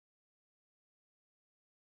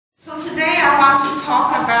So today I want to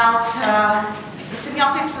talk about the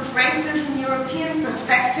semiotics of racism, European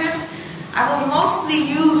perspectives. I will mostly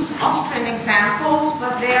use Austrian examples,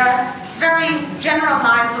 but they are very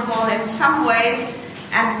generalizable in some ways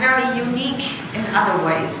and very unique in other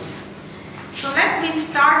ways. So let me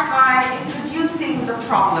start by introducing the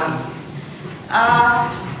problem.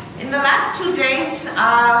 In the last 2 days,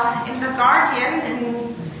 in The Guardian,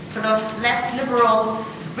 in sort of left liberal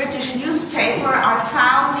British newspaper, I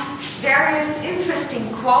found various interesting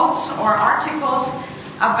quotes or articles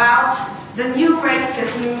about the new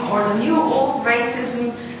racism or the new old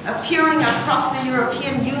racism appearing across the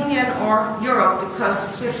European Union or Europe,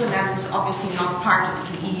 because Switzerland is obviously not part of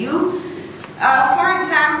the EU. For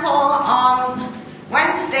example, on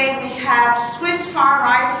Wednesday we had Swiss far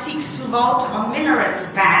right seeks to vote on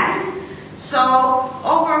minarets ban. So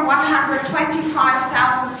over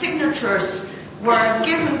 125,000 signatures were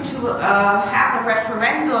given to have a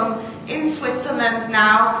referendum in Switzerland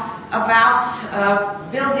now about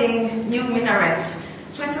building new minarets.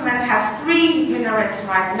 Switzerland has 3 minarets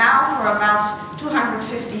right now for about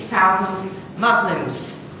 250,000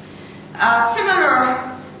 Muslims. Similar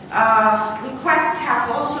requests have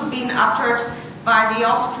also been uttered by the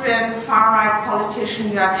Austrian far-right politician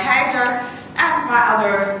Jörg Haider and by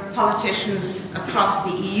other politicians across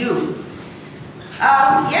the EU.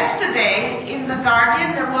 Yesterday in The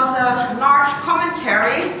Guardian there was a large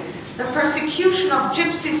commentary. The persecution of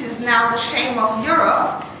gypsies is now the shame of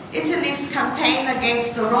Europe. Italy's campaign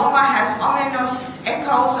against the Roma has ominous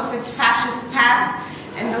echoes of its fascist past,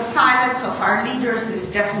 and the silence of our leaders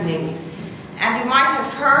is deafening. And you might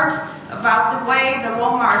have heard about the way the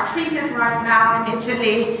Roma are treated right now in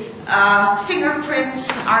Italy.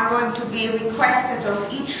 Fingerprints are going to be requested of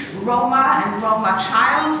each Roma and Roma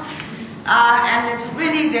child. And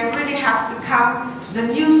they really have become the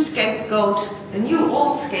new scapegoat, the new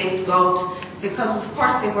old scapegoat, because of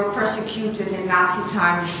course they were persecuted in Nazi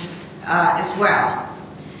times as well.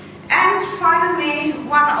 And finally,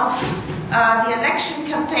 one of the election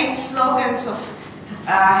campaign slogans of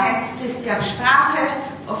Hans-Christian Strache,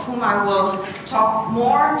 of whom I will talk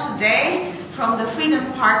more today, from the Freedom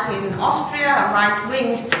Party in Austria, a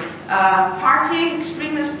right-wing party,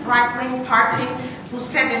 extremist right-wing party, who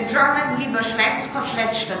said in German, lieber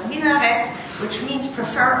Schweinskotelett statt Minarett, which means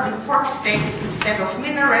preferably pork steaks instead of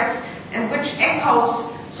minarets, and which echoes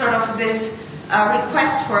sort of this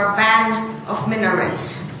request for a ban of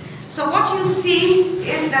minarets. So what you see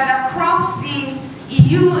is that across the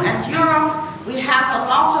EU and Europe, we have a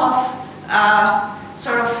lot of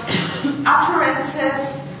sort of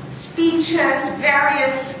utterances, speeches,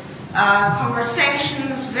 various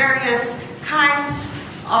conversations, various kinds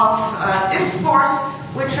of discourse,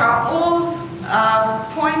 which are all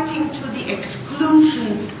pointing to the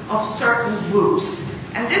exclusion of certain groups.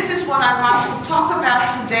 And this is what I want to talk about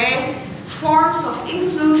today, forms of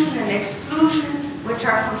inclusion and exclusion which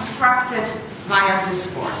are constructed via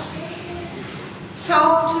discourse. So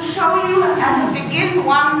to show you as a begin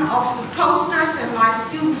one of the posters, and my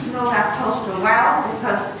students know that poster well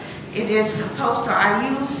because it is a poster I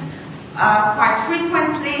use quite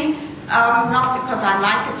frequently. Not because I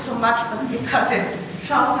like it so much, but because it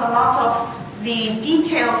shows a lot of the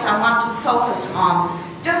details I want to focus on.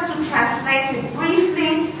 Just to translate it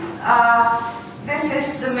briefly, this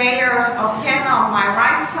is the mayor of Vienna on my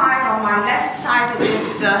right side. On my left side it is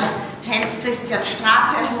the Hans-Christian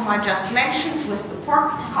Strache, whom I just mentioned, with the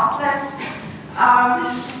pork cutlets.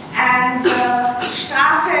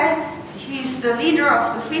 Strache, he's the leader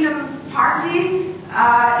of the Freedom Party,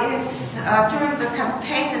 is during the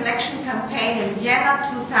election campaign in Vienna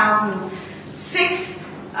 2006,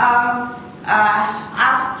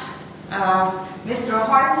 asked Mr.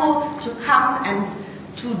 Heupel to come and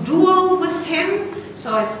to duel with him.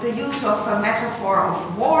 So it's the use of a metaphor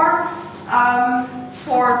of war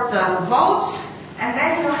for the votes. And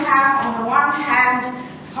then you have on the one hand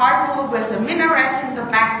Heupel with a minaret in the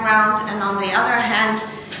background, and on the other hand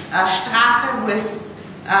Strache with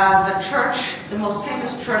the church, the most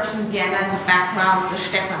famous church in Vienna in the background, the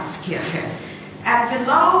Stephanskirche. And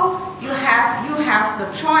below you have the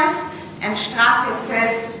choice, and Strache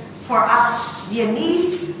says for us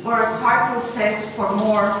Viennese, whereas Heupel says for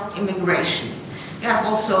more immigration. You have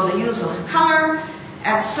also the use of color,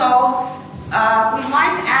 and so we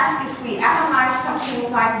might ask, if we analyze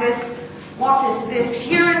something like this, what is this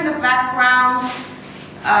here in the background?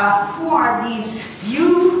 Who are these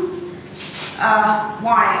you?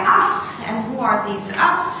 Why us, and who are these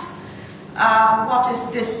us? What is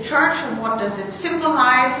this church and what does it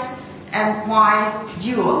symbolize, and why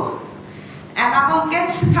dual? And I will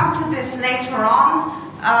come to this later on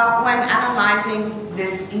when analyzing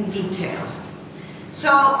this in detail. So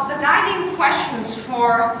the guiding questions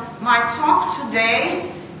for my talk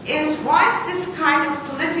today is, why is this kind of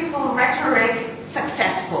political rhetoric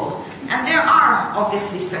successful? And there are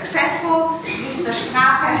obviously successful. Mr.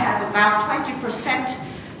 Strache has about 20%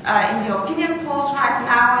 in the opinion polls right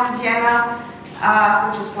now in Vienna,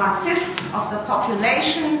 which is 1/5 of the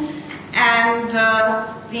population. And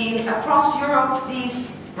across Europe,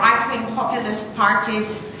 these right-wing populist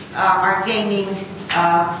parties are gaining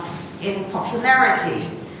in popularity.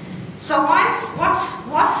 So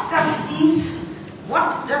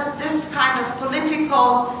what does this kind of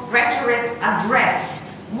political rhetoric address?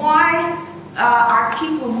 Why are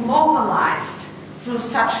people mobilized through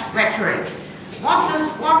such rhetoric?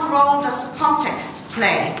 What role does context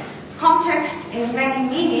play? Context, in many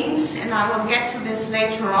meanings, and I will get to this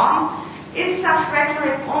later on, is such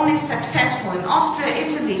rhetoric only successful in Austria,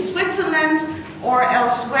 Italy, Switzerland, or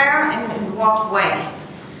elsewhere, and in what way?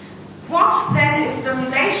 What then is the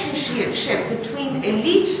relationship between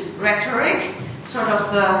elite rhetoric, sort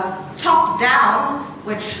of the top-down,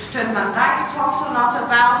 which Thunman Dyck talks a lot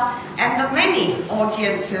about, and the many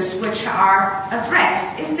audiences which are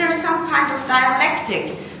addressed? Is there some kind of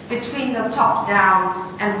dialectic between the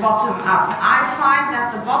top-down and bottom-up? I find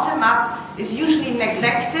that the bottom-up is usually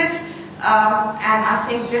neglected, and I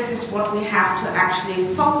think this is what we have to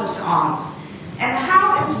actually focus on. And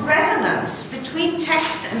how is resonance between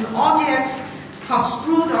text and audience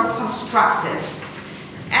construed or constructed?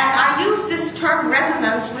 And I use this term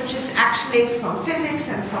resonance, which is actually from physics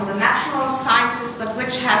and from the natural sciences, but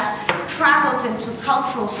which has traveled into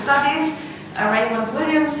cultural studies. Raymond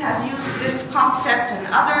Williams has used this concept and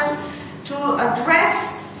others to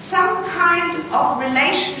address some kind of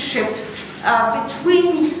relationship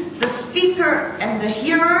between the speaker and the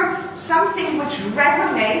hearer, something which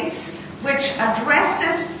resonates, which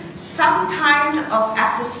addresses some kind of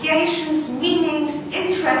associations, meanings,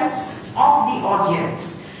 interests of the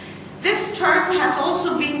audience. This term has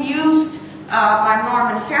also been used by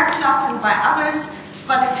Norman Fairclough and by others,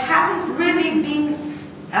 but it hasn't really been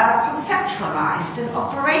conceptualized and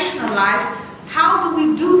operationalized. How do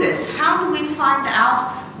we do this? How do we find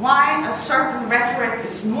out why a certain rhetoric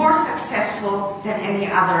is more successful than any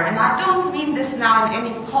other? And I don't mean this now in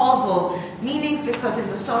any causal meaning, because in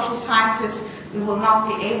the social sciences we will not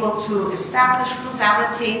be able to establish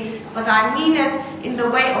causality, but I mean it in the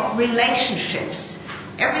way of relationships.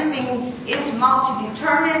 Everything is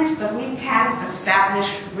multi-determined, but we can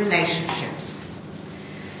establish relationships.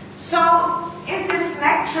 So in this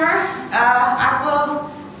lecture, I will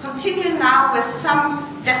continue now with some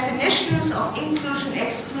definitions of inclusion,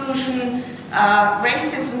 exclusion,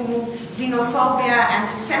 racism, xenophobia,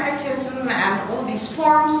 anti-Semitism, and all these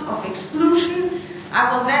forms of exclusion.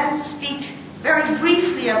 I will then speak very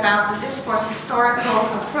briefly about the discourse historical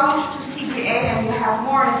approach to CBA, and you have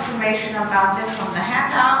more information about this on the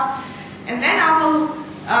handout. And then I will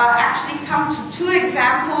actually come to two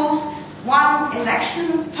examples. One,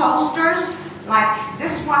 election posters, like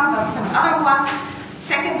this one, but some other ones.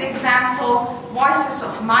 Second example, voices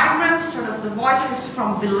of migrants, sort of the voices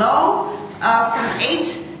from below, from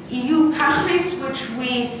 8 EU countries, which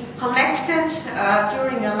we collected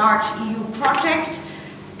during a large EU project.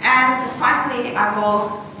 And finally, I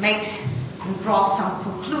will make and draw some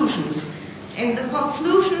conclusions. In the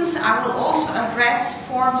conclusions, I will also address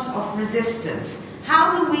forms of resistance.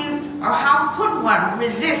 How do we, or how could one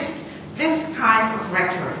resist this kind of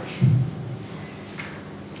rhetoric?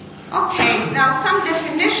 Okay, now some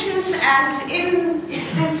definitions, and in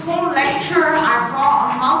this whole lecture I draw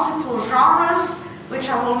on multiple genres, which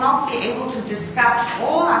I will not be able to discuss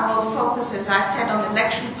all. I will focus, as I said, on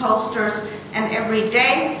election posters and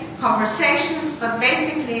everyday conversations, but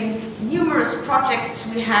basically in numerous projects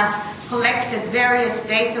we have collected various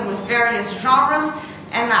data with various genres,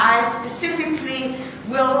 and I specifically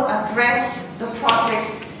will address the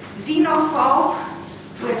project Xenophobe,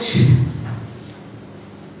 which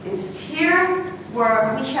is here,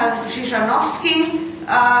 where Michal Krzyżanowski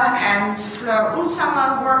and Fleur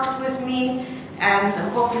Ulsamer worked with me, and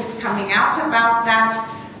a book is coming out about that.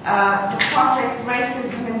 The project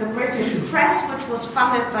Racism in the British Press, which was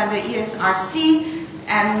funded by the ESRC,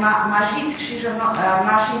 and Majid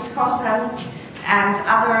Kospranik and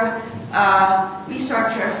other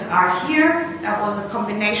researchers are here. That was a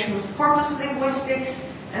combination with corpus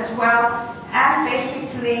linguistics as well, and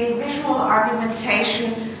basically visual argumentation,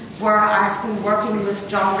 where I've been working with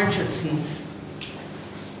John Richardson.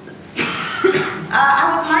 I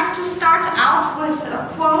would like to start out with a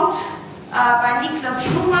quote by Niklas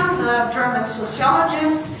Luhmann, the German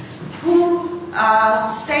sociologist, who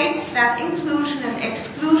states that inclusion and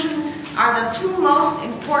exclusion are the two most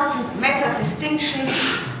important meta-distinctions,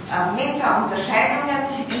 Meta-Unterscheidungen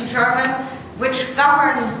in German, which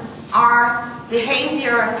govern our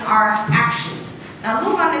behavior and our actions. Now,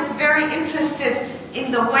 Luhmann is very interested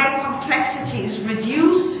in the way complexity is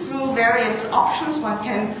reduced through various options. One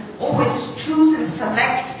can always choose and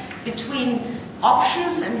select between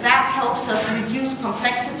options, and that helps us reduce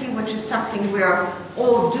complexity, which is something we're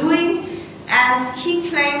all doing. And he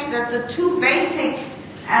claims that the two basic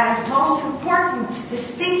and most important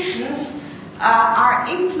distinctions are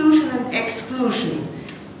inclusion and exclusion,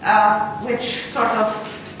 which sort of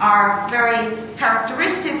are very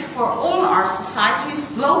characteristic for all our societies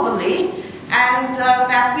globally, and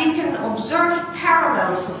that we can observe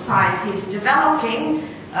parallel societies developing.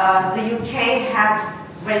 The UK had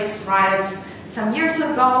race riots some years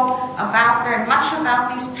ago very much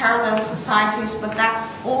about these parallel societies, but that's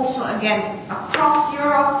also again across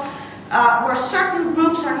Europe, where certain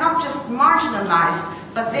groups are not just marginalized,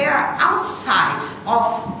 but they are outside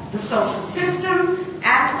of the social system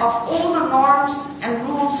and of all the norms and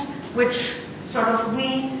rules which sort of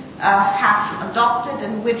we have adopted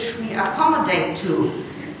and which we accommodate to.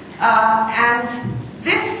 And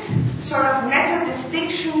this sort of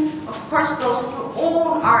meta-distinction, of course, goes through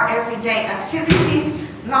all our everyday activities,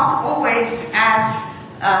 not always as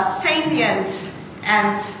salient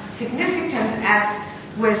and significant as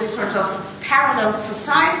with sort of parallel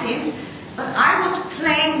societies, but I would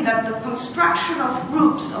claim that the construction of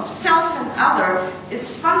groups of self and other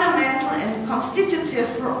is fundamental and constitutive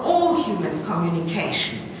for all human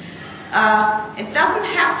communication. It doesn't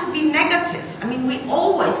have to be negative. I mean, we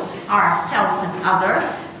always are self and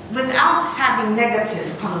other without having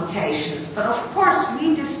negative connotations. But of course,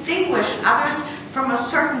 we distinguish others from a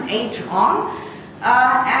certain age on.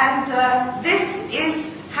 This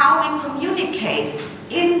is how we communicate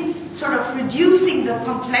in sort of reducing the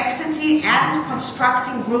complexity and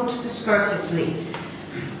constructing groups discursively.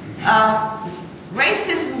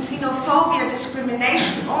 Racism, xenophobia,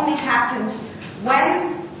 discrimination only happens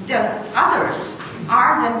when the others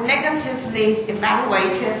are then negatively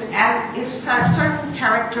evaluated and if certain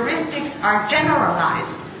characteristics are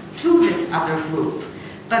generalized to this other group.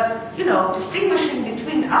 But, you know, distinguishing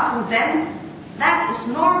between us and them, that is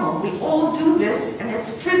normal. We all do this and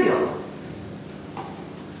it's trivial.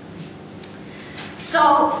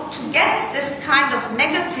 So, to get this kind of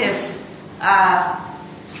negative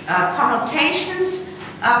connotations,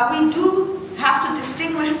 we do have to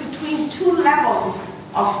distinguish between two levels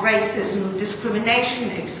of racism,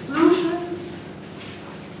 discrimination, exclusion.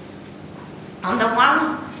 On the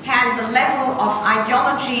one hand, the level of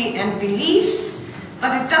ideology and beliefs,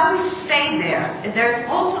 but it doesn't stay there. There's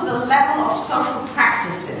also the level of social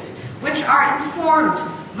practices, which are informed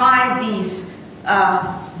by these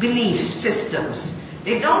belief systems.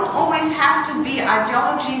 They don't always have to be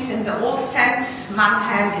ideologies in the old sense,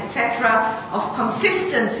 Mannheim, etc., of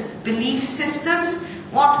consistent belief systems.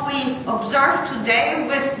 What we observe today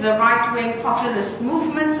with the right-wing populist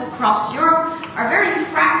movements across Europe are very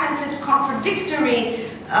fragmented, contradictory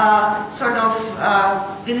sort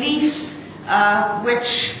of beliefs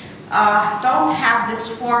which don't have this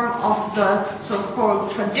form of the so-called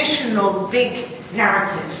traditional big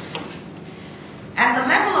narratives. And the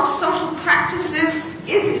level of social practices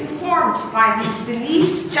is informed by these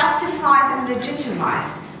beliefs, justified and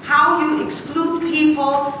legitimized. How you exclude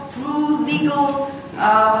people through legal,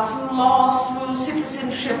 through laws, through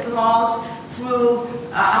citizenship laws, through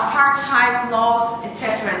apartheid laws,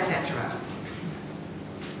 etc., etc.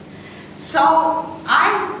 So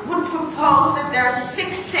I would propose that there are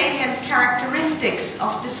 6 salient characteristics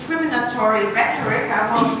of discriminatory rhetoric.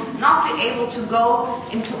 I will not be able to go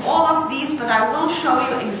into all of these, but I will show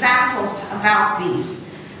you examples about these.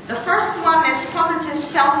 The first one is positive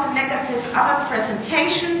self and negative other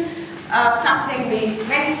presentation, something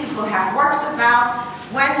many people have worked about.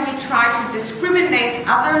 When we try to discriminate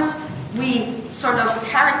others, we sort of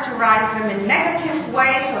characterize them in negative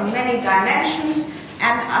ways on many dimensions,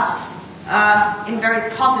 and us in very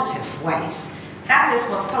positive ways. That is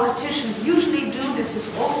what politicians usually do. This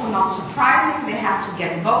is also not surprising. They have to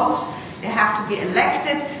get votes, they have to be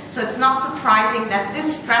elected, so it's not surprising that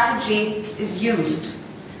this strategy is used.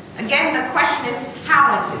 Again, the question is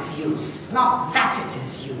how it is used, not that it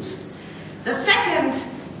is used. The second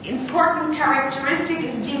important characteristic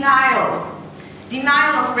is denial.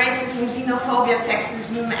 Denial of racism, xenophobia,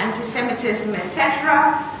 sexism, anti-Semitism,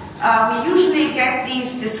 etc. We usually get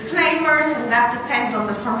these disclaimers, and that depends on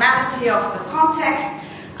the formality of the context.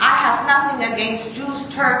 I have nothing against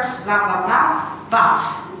Jews, Turks, blah, blah, blah, but.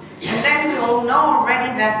 And then we all know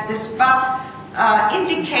already that this but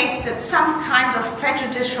indicates that some kind of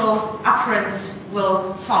prejudicial utterance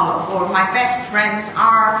will follow, or my best friends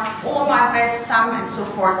are, all my best, some, and so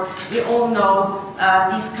forth. We all know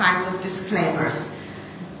these kinds of disclaimers.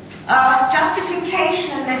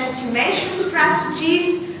 Justification and legitimation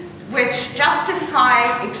strategies which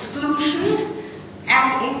justify exclusion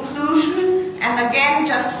and inclusion, and again,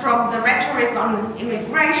 just from the rhetoric on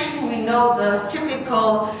immigration, we know the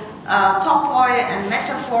typical topoi and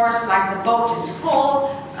metaphors like the boat is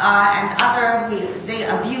full and other, they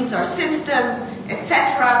abuse our system,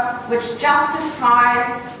 etc., which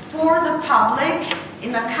justify for the public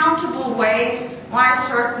in accountable ways why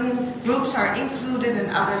certain groups are included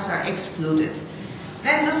and others are excluded.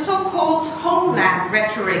 Then the so-called homeland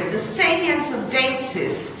rhetoric, the salience of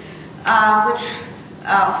Deisis, which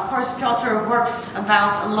of course Piotr works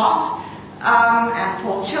about a lot, and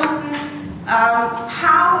Paul Chilton.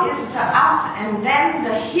 How is the us and them,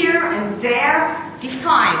 the here and there,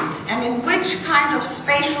 defined, and in which kind of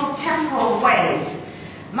spatial temporal ways?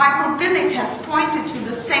 Michael Billig has pointed to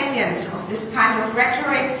the salience of this kind of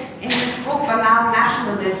rhetoric in his book Banal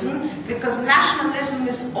Nationalism, because nationalism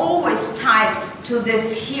is always tied to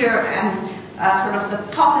this here and sort of the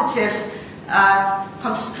positive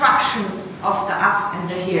construction of the us and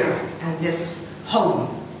the here and this home.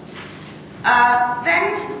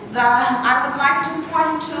 Then I would like to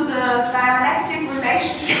point to the dialectic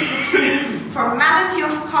relationship between formality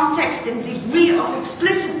of context and degree of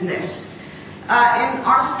explicitness. In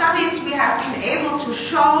our studies, we have been able to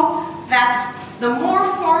show that the more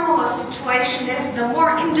formal a situation is, the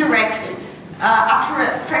more indirect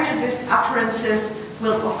prejudiced utterances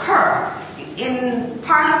will occur. In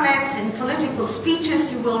parliaments, in political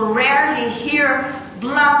speeches, you will rarely hear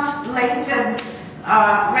blunt, blatant,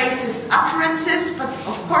 racist utterances, but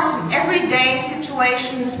of course in everyday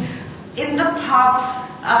situations, in the pub,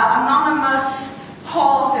 anonymous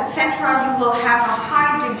calls, etc., you will have a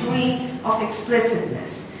high degree of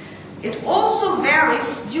explicitness. It also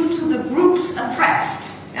varies due to the groups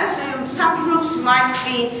addressed. Yeah, so some groups might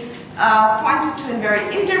be pointed to in very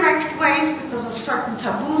indirect ways because of certain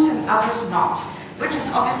taboos and others not, which is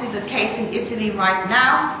obviously the case in Italy right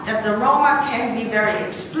now, that the Roma can be very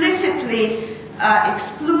explicitly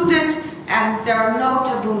excluded, and there are no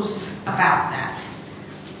taboos about that.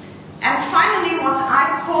 And finally, what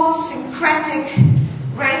I call syncretic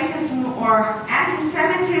racism or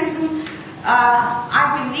anti-Semitism,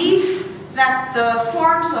 I believe that the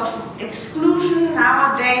forms of exclusion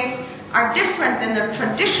nowadays are different than the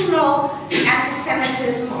traditional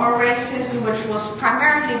anti-Semitism or racism, which was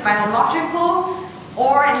primarily biological,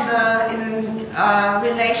 or in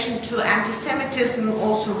relation to anti-Semitism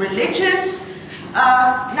also religious.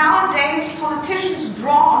 Nowadays, politicians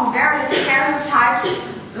draw on various stereotypes,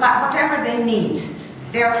 like whatever they need.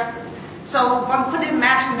 So one could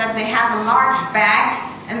imagine that they have a large bag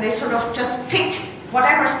and they sort of just pick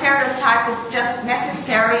whatever stereotype is just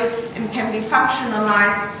necessary and can be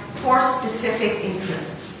functionalized for specific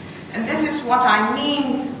interests. And this is what I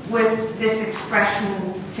mean with this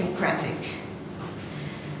expression, syncretic.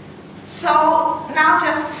 So now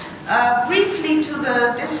just briefly to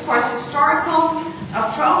the discourse historical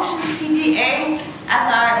approach in CDA. As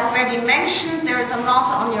I already mentioned, there is a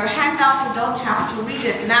lot on your handout. You don't have to read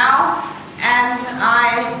it now. And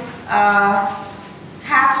I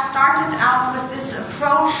have started out with this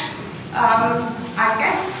approach, I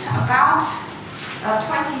guess, about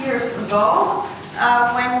 20 years ago,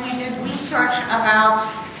 when we did research about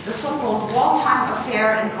the so-called Waldheim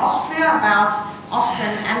affair in Austria, about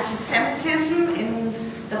Austrian anti-Semitism in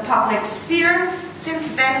the public sphere.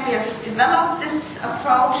 Since then, we have developed this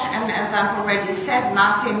approach, and as I've already said,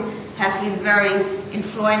 Martin has been very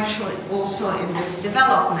influential also in this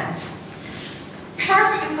development.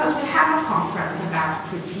 First, because we have a conference about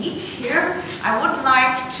critique here, I would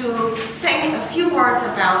like to say a few words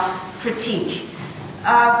about critique.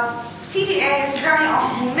 CDA is very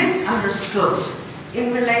often misunderstood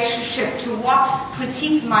in relationship to what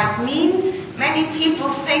critique might mean. Many people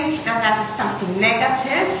think that that is something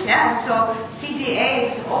negative, yeah? And so CDA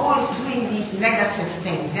is always doing these negative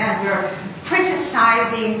things. Yeah? We're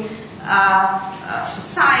criticizing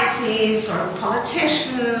societies or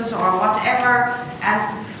politicians or whatever as,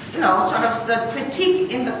 you know, sort of the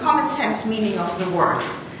critique in the common sense meaning of the word.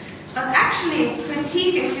 But actually,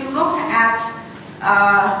 critique, if you look at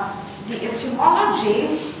the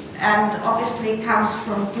etymology, and obviously comes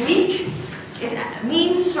from Greek, it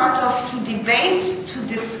means sort of to debate, to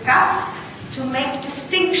discuss, to make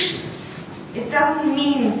distinctions. It doesn't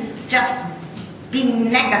mean just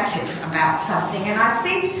being negative about something. And I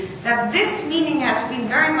think that this meaning has been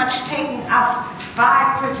very much taken up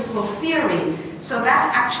by critical theory. So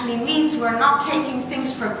that actually means we're not taking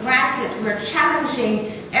things for granted. We're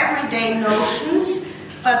challenging everyday notions,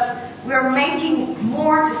 but we're making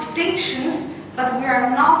more distinctions, but we are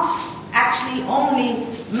not actually only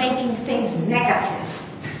making things negative.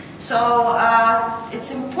 So it's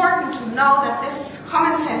important to know that this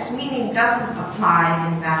common sense meaning doesn't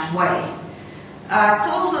apply in that way. It's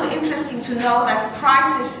also interesting to know that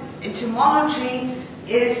crisis etymology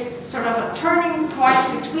is sort of a turning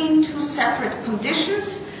point between two separate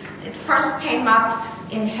conditions. It first came up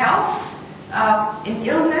in health, in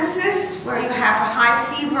illnesses, where you have a high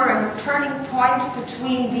fever and a turning point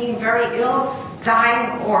between being very ill,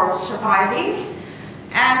 dying, or surviving.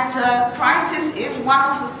 And crisis is one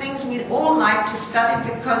of the things we all like to study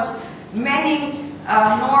because many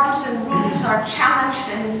norms and rules are challenged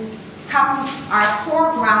and are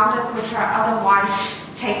foregrounded, which are otherwise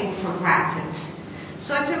taken for granted.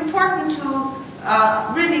 So it's important to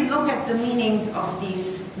really look at the meaning of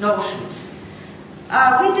these notions.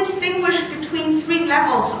 We distinguish between three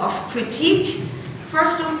levels of critique.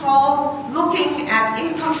 First of all, looking at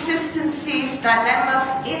inconsistencies,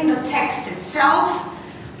 dilemmas in the text itself.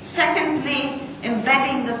 Secondly,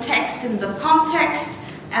 embedding the text in the context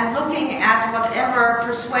and looking at whatever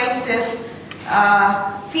persuasive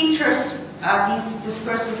features these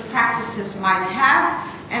discursive practices might have.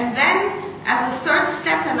 And then, as a third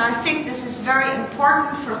step, and I think this is very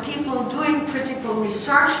important for people doing critical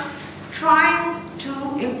research, trying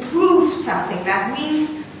to improve something. That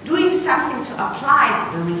means doing something to apply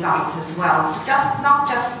the results as well. Not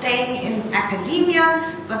just staying in academia,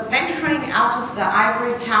 but venturing out of the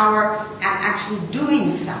ivory tower and actually doing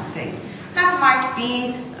something. That might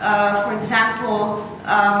be, for example,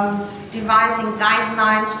 devising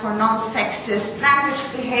guidelines for non-sexist language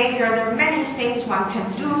behavior. There are many things one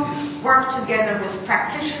can do, work together with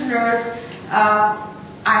practitioners.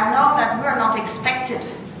 I know that we're not expected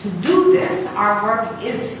to do this. Our work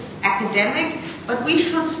is academic, but we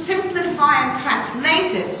should simplify and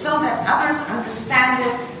translate it so that others understand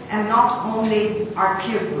it and not only our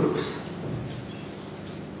peer groups.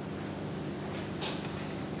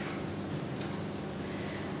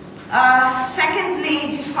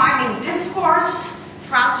 Secondly, defining discourse.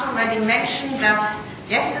 Franz already mentioned that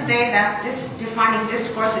yesterday that defining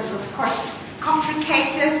discourse is of course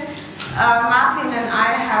complicated. Martin and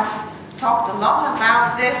I have talked a lot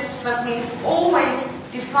about this, but we've always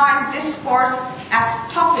defined discourse as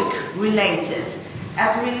topic related,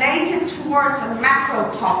 as related towards a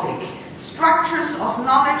macro topic. Structures of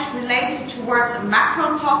knowledge related towards a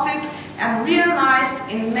macro topic and realized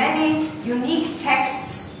in many unique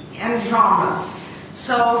texts and genres.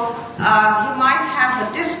 So you might have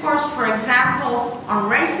a discourse, for example,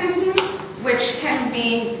 on racism, which can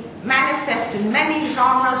be manifest in many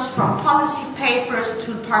genres, from policy papers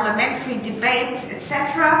to parliamentary debates,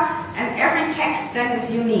 etc. And every text then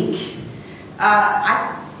is unique.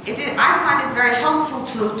 I find it very helpful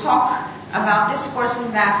to talk about discourse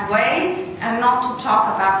in that way and not to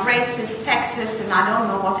talk about racist, sexist, and I don't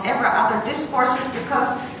know whatever other discourses,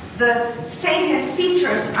 because the salient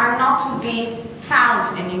features are not to be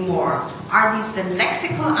found anymore. Are these then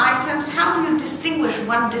lexical items? How do you distinguish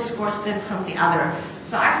one discourse then from the other?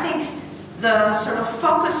 So I think the sort of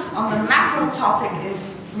focus on the macro topic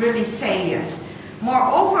is really salient.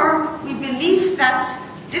 Moreover, we believe that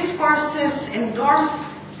discourses endorse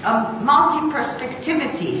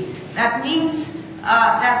multi-perspectivity. That means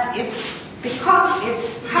that because it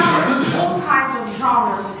covers all kinds of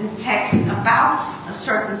genres in texts about a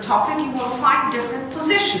certain topic, you will find different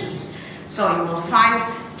positions. So you will find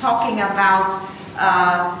talking about,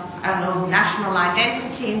 I don't know, national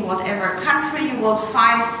identity in whatever country, you will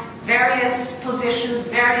find various positions,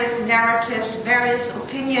 various narratives, various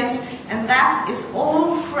opinions, and that is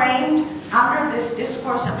all framed under this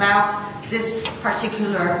discourse about this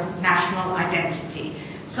particular national identity.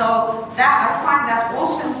 So that I find that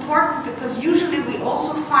also important, because usually we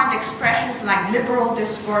also find expressions like liberal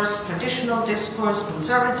discourse, traditional discourse,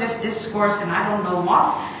 conservative discourse, and I don't know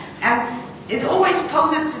what. And it always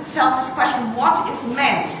poses itself this question, what is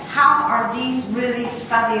meant? How are these really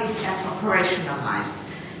studied and operationalized?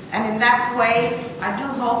 And in that way, I do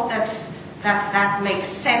hope that makes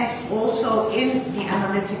sense also in the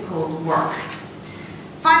analytical work.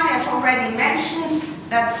 Finally, I've already mentioned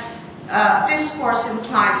that discourse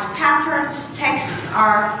implies patterns, texts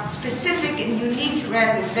are specific and unique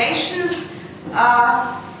realizations,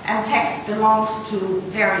 and text belongs to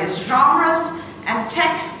various genres, and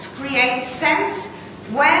texts create sense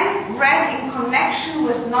when read in connection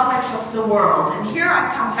with knowledge of the world. And here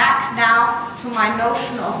I come back now to my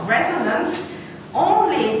notion of resonance.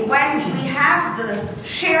 Only when we have the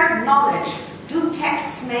shared knowledge do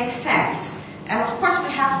texts make sense? And of course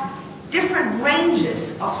we have different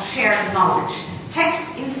ranges of shared knowledge.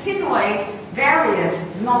 Texts insinuate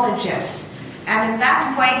various knowledges, and in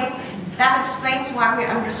that way, that explains why we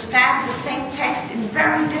understand the same text in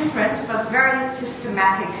very different but very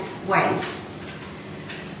systematic ways.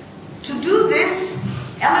 To do this,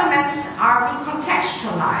 elements are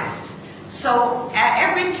recontextualized. So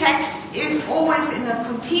every text is always in a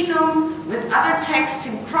continuum with other texts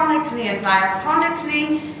synchronically and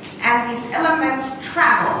diachronically, and these elements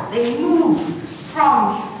travel. They move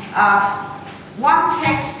from one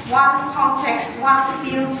text, one context, one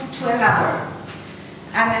field to another.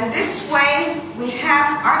 And in this way, we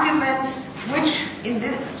have arguments which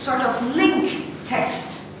sort of link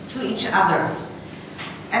text to each other.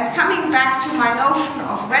 And coming back to my notion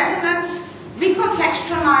of resonance,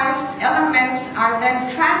 recontextualized elements are then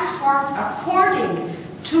transformed according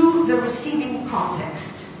to the receiving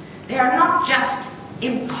context. They are not just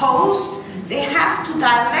imposed, they have to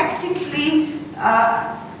dialectically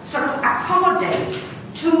sort of accommodate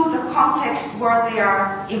to the context where they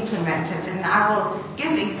are implemented. And I will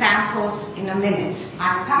give examples in a minute.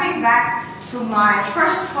 I'm coming back to my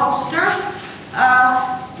first poster,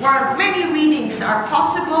 where many readings are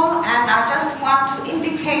possible, and I just want to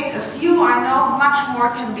indicate a few. I know much more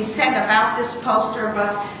can be said about this poster,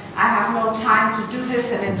 but I have no time to do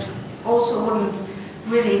this, and it also wouldn't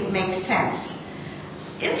really make sense.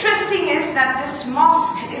 Interesting is that this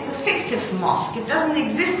mosque is a fictive mosque. It doesn't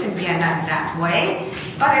exist in Vienna in that way,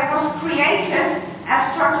 but it was created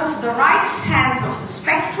as sort of the right hand of the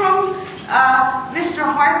spectrum. Mr.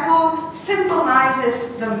 Heupel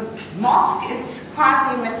symbolizes the mosque. It's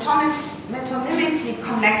quasi-metonymically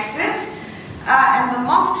connected, and the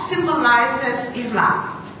mosque symbolizes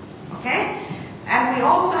Islam. Okay? And we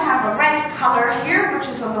also have a red color here, which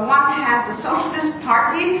is on the one hand the Socialist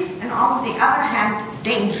Party, and on the other hand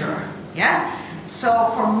danger. Yeah? So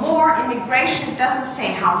for more immigration, it doesn't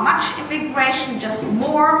say how much immigration, just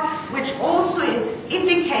more, which also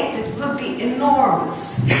indicates it could be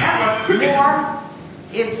enormous. Yeah? But more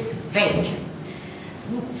is vague.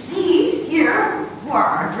 See here, who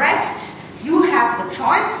are addressed, you have the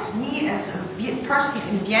choice. Me as a person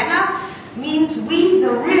in Vienna means we,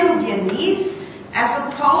 the real Viennese, as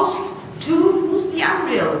opposed to who's the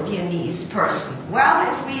unreal Viennese person. Well,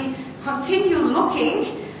 if we continue looking,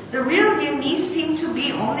 the real Viennese seem to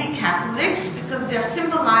be only Catholics, because they're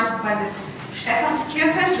symbolized by this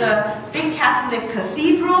Stephanskirche, the big Catholic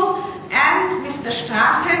cathedral, and Mr.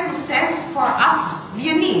 Strache, who says, for us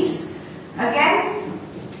Viennese. Again,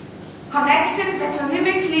 connected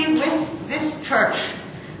metonymically with this church.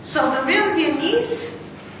 So the real Viennese,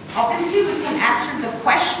 obviously we can answer the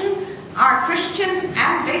question, are Christians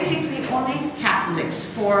and basically only Catholics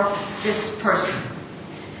for this person.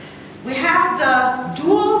 We have the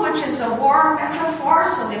duel, which is a war metaphor,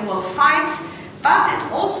 so they will fight, but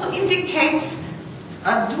it also indicates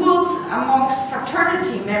duels amongst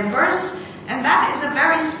fraternity members, and that is a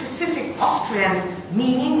very specific Austrian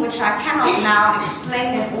meaning, which I cannot now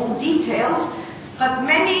explain in all details, but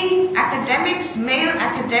many academics, male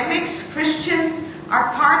academics, Christians,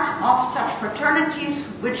 are part of such fraternities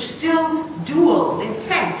which still duel, they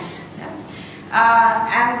fence.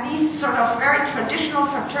 And these sort of very traditional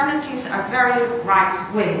fraternities are very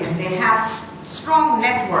right-wing, and they have strong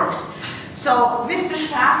networks. So Mr.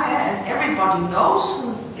 Strache, as everybody knows,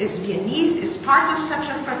 who is Viennese, is part of such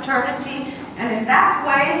a fraternity, and in that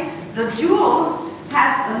way the duel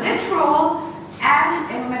has a literal and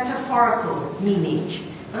a metaphorical meaning.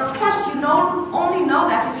 But of course you only know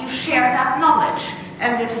that if you share that knowledge,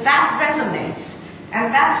 and if that resonates.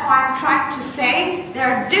 And that's why I'm trying to say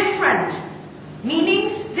there are different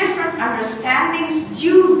meanings, different understandings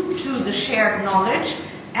due to the shared knowledge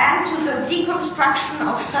and to the deconstruction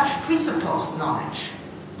of such presupposed knowledge.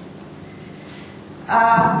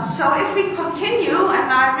 So if we continue,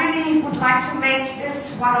 and I really would like to make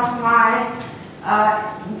this one of my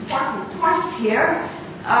important points here,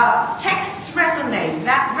 texts resonate.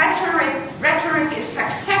 That rhetoric is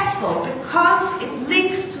successful because it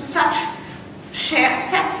links to such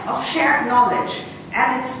sets of shared knowledge,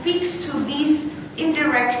 and it speaks to these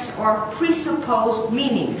indirect or presupposed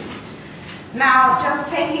meanings. Now, just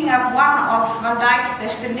taking up one of Van Dijk's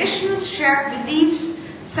definitions, shared beliefs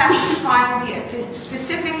satisfying the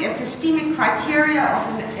specific epistemic criteria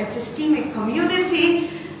of an epistemic community,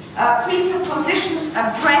 presuppositions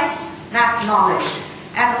address that knowledge.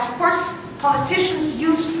 And of course, politicians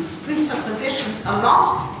use presuppositions a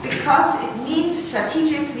lot because it means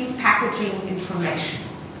strategically packaging information.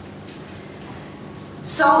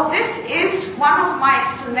 So this is one of my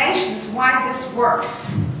explanations why this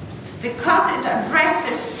works. because it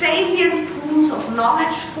addresses salient pools of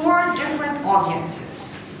knowledge for different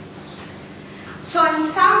audiences. So in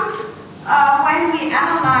sum, when we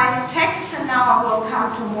analyze texts, and now I will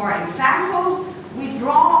come to more examples, we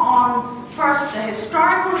draw on first the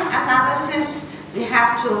historical analysis. We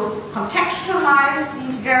have to contextualize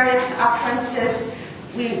these various utterances.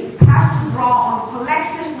 We have to draw on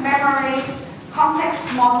collective memories,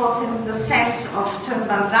 context models in the sense of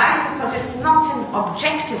Van Dijk, because it's not an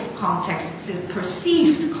objective context, it's a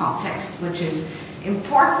perceived context, which is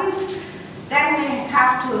important. Then we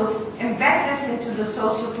have to embed this into the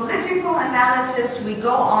socio-political analysis. We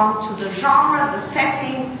go on to the genre, the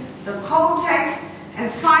setting, the context,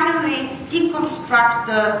 and finally deconstruct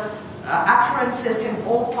the utterances in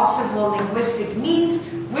all possible linguistic means,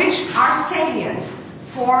 which are salient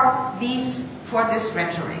for this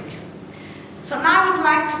rhetoric. So now I would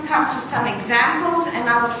like to come to some examples, and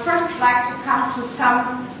I would first like to come to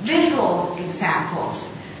some visual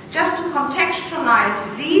examples. Just to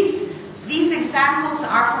contextualize these examples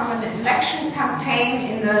are from an election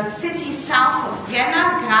campaign in the city south of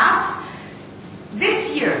Vienna, Graz,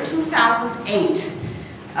 this year, 2008.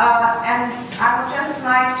 And I would just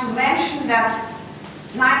like to mention that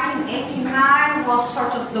 1989 was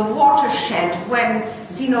sort of the watershed when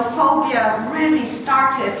xenophobia really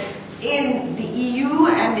started in the EU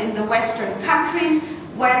and in the Western countries,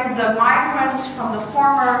 when the migrants from the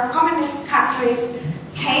former communist countries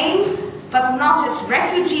came, but not as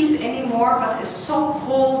refugees anymore, but as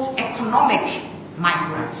so-called economic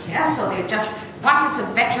migrants. Yeah? So they just wanted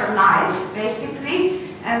a better life, basically.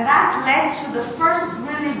 And that led to the first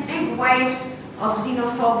really big waves of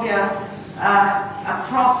xenophobia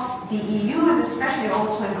across the EU, and especially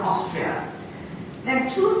also in Austria. Then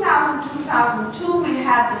 2000-2002, we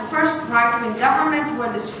had the first right-wing government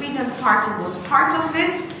where this Freedom Party was part of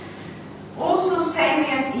it. Also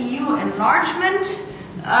salient EU enlargement,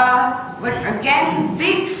 where again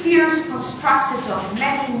big fears constructed of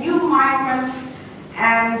many new migrants,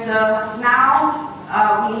 and now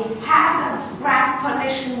we have a grand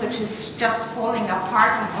coalition which is just falling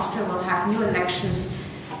apart, and Austria will have new elections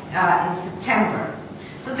in September.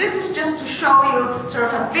 So this is just to show you sort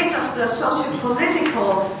of a bit of the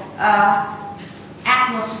socio-political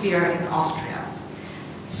atmosphere in Austria.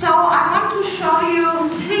 So I want to show you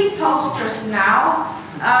 3 posters now,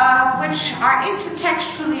 which are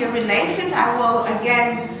intertextually related. I will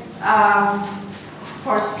again, of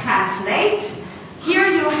course, translate. Here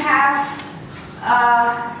you have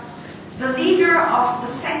the leader of the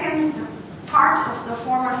second part of the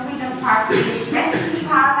former Freedom Party,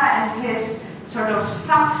 Westenthaler, and his sort of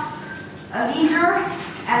sub-leader,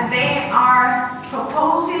 and they are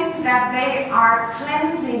proposing that they are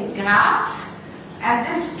cleansing Graz. And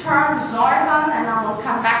this term, Säubern, and I will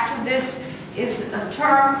come back to this, is a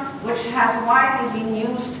term which has widely been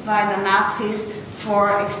used by the Nazis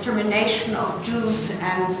for extermination of Jews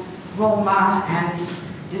and Roma and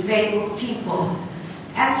disabled people.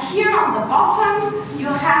 And here on the bottom you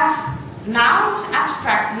have nouns,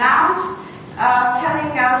 abstract nouns,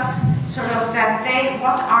 telling us sort of that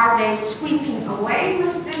what are they sweeping away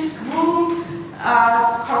with this room?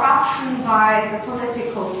 Corruption by the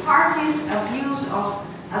political parties, abuse of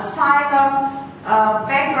asylum,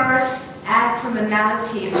 beggars, and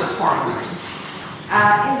criminality of foreigners.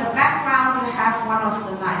 In the background you have one of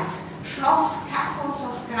the nice Schloss castles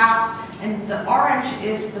of Graz, and the orange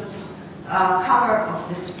is the color of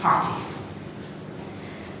this party.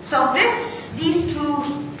 So these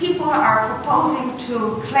 2 people are proposing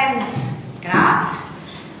to cleanse Graz,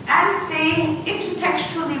 and they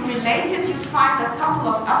intertextually related. You find a couple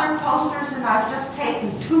of other posters, and I've just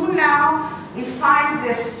taken 2 now. We find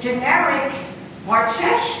this generic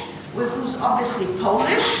Wojciech, who's obviously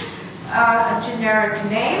Polish, a generic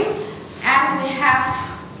name, and we have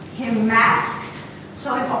him masked,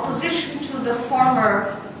 so in opposition to the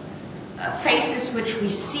former faces which we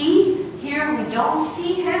see. Here we don't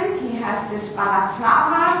see him. He has this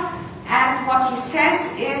balaclava, and what he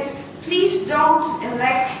says is, please don't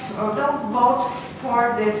elect or don't vote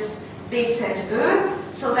for this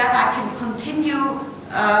BZÖ so that I can continue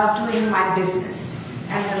doing my business.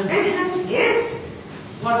 And the business is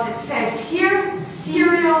what it says here,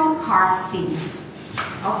 serial car thief.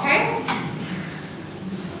 Okay?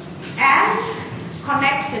 And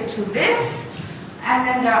connected to this, and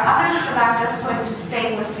then there are others, but I'm just going to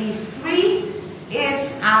stay with these 3,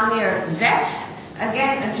 is Amir Z.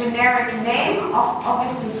 Again, a generic name,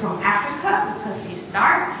 obviously from Africa, because he's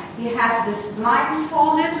dark. He has this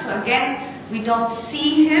blindfolded, so again, we don't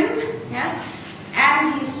see him. Yeah?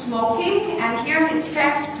 And he's smoking, and here he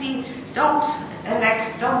says, please don't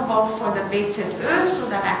vote for the BZÖ so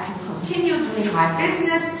that I can continue doing my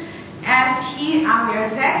business. And he, Amir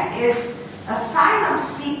Z, is asylum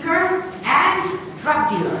seeker and drug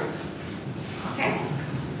dealer. Okay?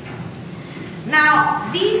 Now,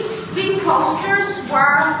 these three posters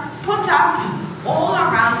were put up all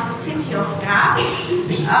around the city of Graz,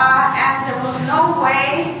 and there was no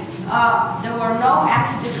way, there were no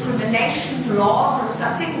anti-discrimination laws or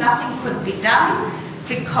something, nothing could be done,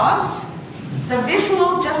 because the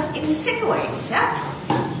visual just insinuates, yeah?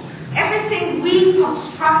 Everything we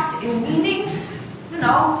construct in meanings, you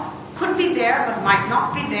know, could be there but might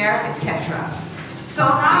not be there, etc. So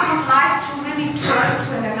now I would like to really turn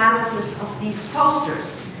to an analysis of these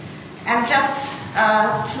posters. And just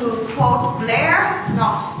to quote Blair,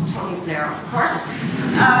 not Tony Blair of course,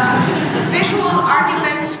 visual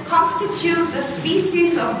arguments constitute the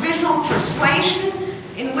species of visual persuasion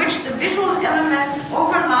in which the visual elements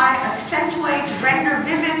overlie, accentuate, render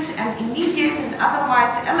vivid and immediate and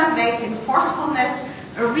otherwise elevate in forcefulness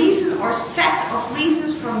a reason or set of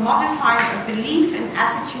reasons for modifying a belief, an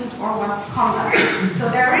attitude, or one's conduct. So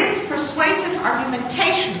there is persuasive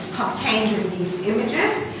argumentation contained in these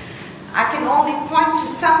images. I can only point to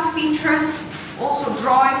some features, also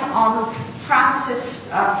drawing on Francis'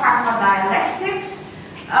 pragma dialectics,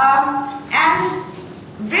 and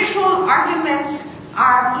visual arguments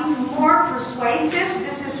are even more persuasive,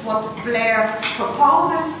 this is what Blair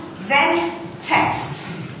proposes, than text.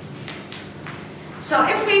 So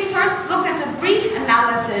if we first look at a brief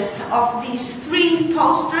analysis of these three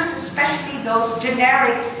posters, especially those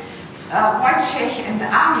generic Wojciech and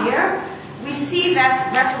Amir, we see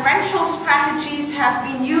that referential strategies have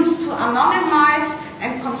been used to anonymize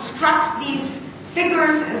and construct these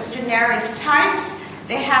figures as generic types.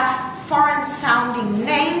 They have foreign-sounding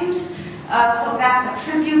names, so that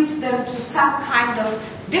attributes them to some kind of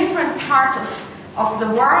different part of the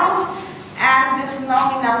world. And this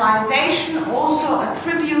nominalization also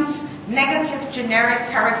attributes negative generic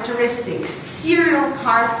characteristics, serial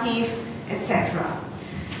car thief, etc.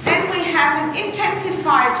 Then we have an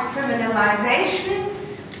intensified criminalization,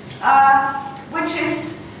 which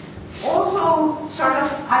is also sort of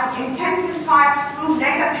intensified through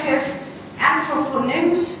negative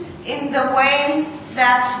anthroponyms in the way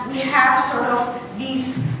that we have sort of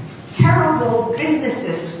these terrible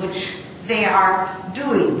businesses which they are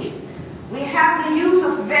doing. We have the use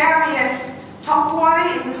of various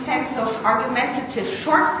topoi in the sense of argumentative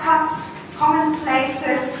shortcuts,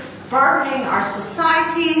 commonplaces, burdening our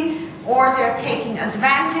society, or they're taking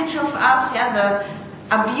advantage of us, yeah, the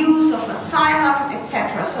abuse of asylum,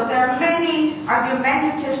 etc. So there are many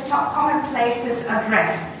argumentative commonplaces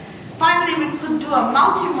addressed. Finally, we could do a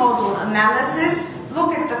multimodal analysis,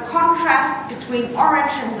 look at the contrast between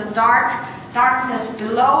orange and the darkness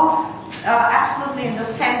below, absolutely in the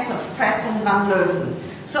sense of Press and Van Leuven.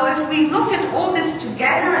 So if we look at all this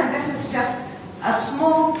together, and this is just a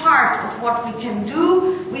small part of what we can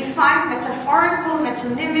do, we find metaphorical,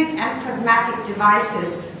 metonymic, and pragmatic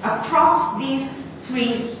devices across these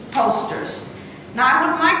three posters. Now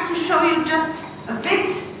I would like to show you just a bit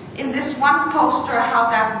in this one poster how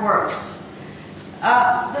that works.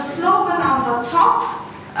 The slogan on the top,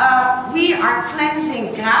 we are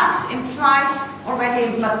cleansing Graz, implies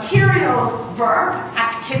already material verb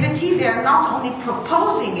activity. They're not only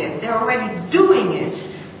proposing it, they're already doing it.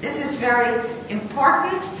 This is very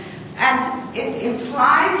important, and it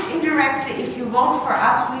implies indirectly, if you vote for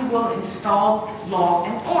us, we will install law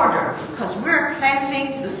and order, because we're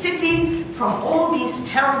cleansing the city from all these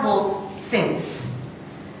terrible things.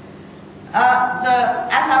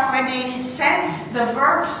 As I already said, the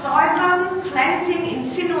verb säubern, cleansing,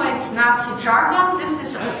 insinuates Nazi jargon. This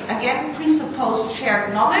is, again, presupposed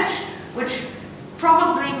shared knowledge, which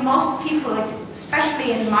probably most people,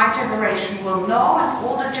 especially in my generation, will know. An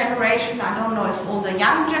older generation, I don't know if all the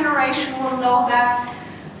young generation will know that.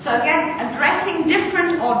 So again, addressing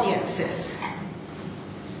different audiences.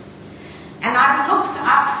 And I've looked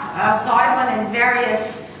up säubern in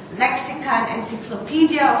various Lexica and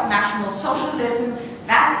Encyclopedia of National Socialism.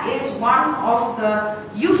 That is one of the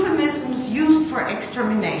euphemisms used for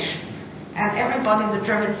extermination. And everybody in the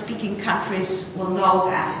German-speaking countries will know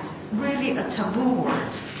that. It's really a taboo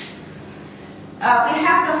word. We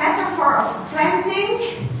have the metaphor of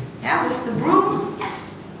cleansing, yeah, with the broom.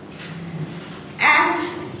 And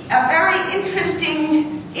a very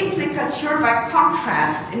interesting implicature by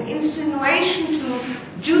contrast, an insinuation to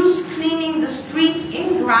Jews cleaning the streets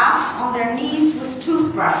in Graz on their knees with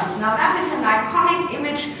toothbrushes. Now that is an iconic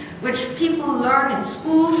image which people learn in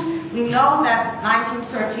schools. We know that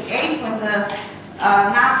 1938, when the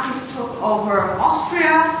Nazis took over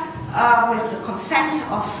Austria, with the consent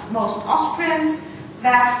of most Austrians,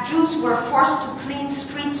 that Jews were forced to clean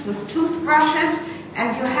streets with toothbrushes,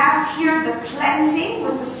 and you have here the cleansing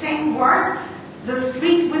with the same word, the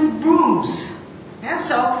street with brooms. Yeah,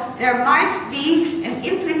 so there might be an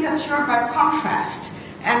implicature by contrast.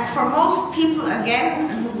 And for most people,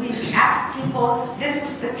 again, and we've asked people, this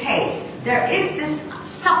is the case. There is this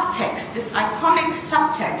subtext, this iconic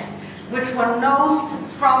subtext, which one knows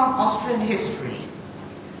from Austrian history.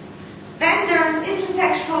 Then there is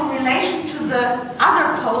intertextual relation to the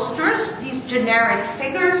other posters, these generic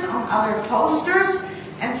figures on other posters.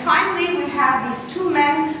 And finally, we have these two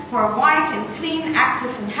men who are white and clean,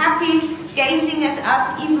 active and happy, gazing at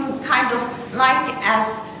us, even kind of like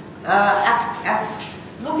as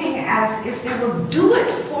looking as if they would do it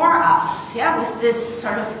for us, yeah, with this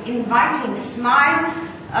sort of inviting smile.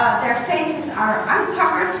 Their faces are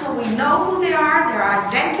uncovered, so we know who they are, they're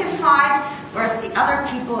identified, whereas the other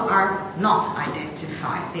people are not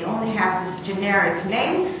identified. They only have this generic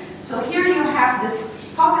name. So here you have this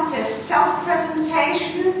positive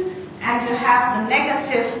self-presentation, and you have the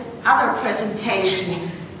negative other presentation.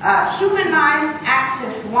 Humanized,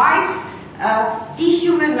 active, white,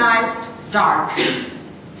 dehumanized, dark.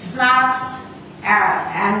 Slavs,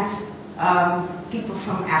 and people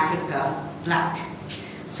from Africa, black.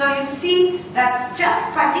 So you see that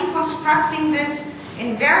just by deconstructing this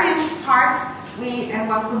in various parts, and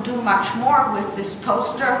one could do much more with this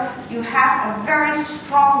poster, you have a very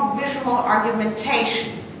strong visual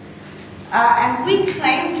argumentation. And we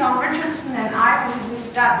claim, John Richardson and I,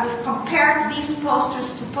 we've compared these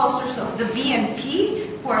posters to posters of the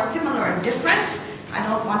BNP, who are similar and different. I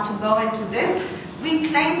don't want to go into this. We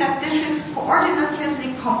claim that this is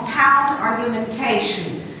coordinatively compound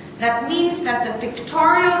argumentation. That means that the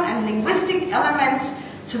pictorial and linguistic elements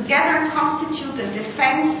together constitute a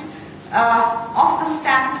defense of the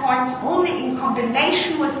standpoints only in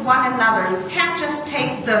combination with one another. You can't just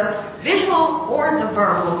take the visual or the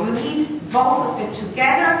verbal. You need both of it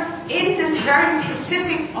together in this very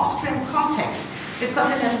specific Austrian context.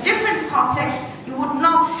 Because in a different context, you would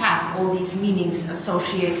not have all these meanings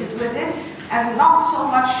associated with it, and not so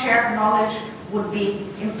much shared knowledge would be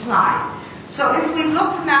implied. So if we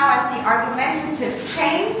look now at the argumentative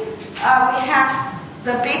chain, we have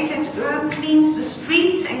the BZÖ cleans the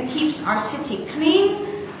streets and keeps our city clean.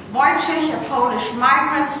 Wojciech, a Polish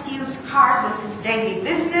migrant, steals cars as his daily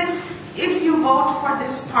business. If you vote for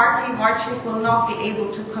this party, Wojciech will not be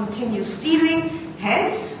able to continue stealing.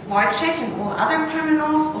 Hence, Wojciech and all other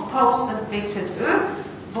criminals oppose the BZÖ.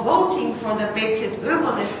 Voting for the BZÖ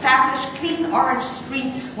will establish clean orange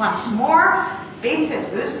streets once more.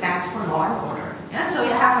 BZÖ stands for law and order. Yeah, so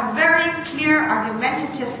you have a very clear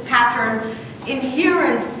argumentative pattern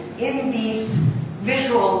inherent in these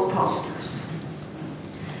visual posters.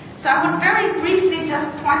 So I would very briefly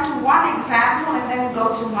just point to one example and then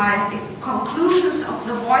go to my conclusions of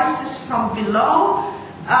the voices from below,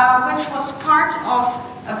 which was part of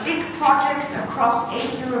a big project across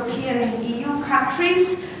 8 European EU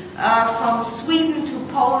countries, from Sweden to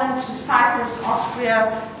Poland to Cyprus,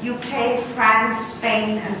 Austria, UK, France,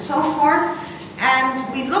 Spain, and so forth.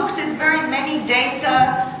 And we looked at very many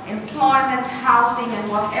data, employment, housing,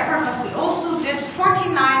 and whatever, but we also did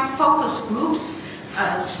 49 focus groups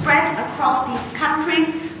spread across these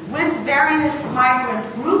countries with various migrant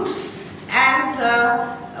groups, and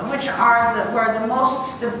which were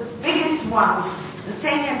the biggest ones, the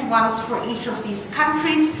salient ones for each of these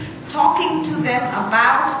countries, talking to them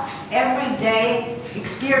about everyday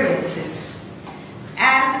experiences.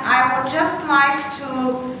 And I would just like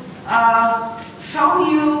to show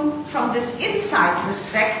you from this inside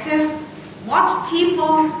perspective what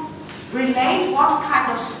people relate, what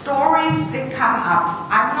kind of stories they come up.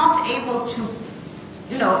 I'm not able to,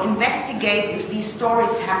 investigate if these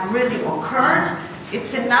stories have really occurred.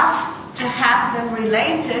 It's enough to have them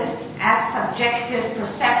related as subjective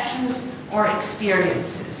perceptions or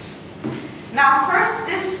experiences. Now, first,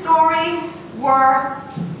 this story where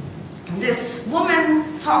this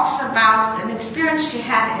woman talks about an experience she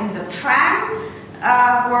had in the tram,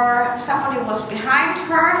 where somebody was behind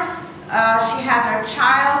her. She had her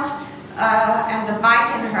child and the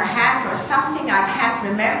bike in her hand or something, I can't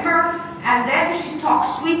remember. And then she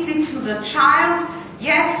talks sweetly to the child.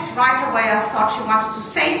 Yes, right away I thought she wants to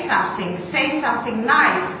say something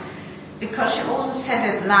nice, because she also said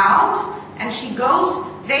it loud. And she goes,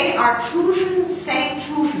 they are Czuschen, say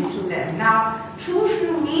Czuschen to them. Now,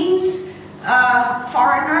 Czuschen means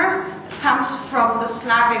foreigner, comes from the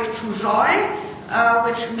Slavic Czujoj,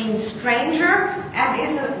 which means stranger, and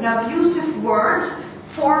is an abusive word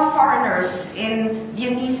for foreigners in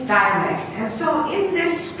Viennese dialect. And so in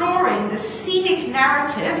this story, in the scenic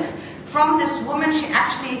narrative from this woman, she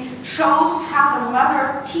actually shows how the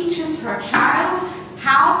mother teaches her child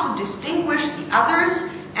how to distinguish the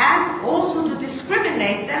others and also to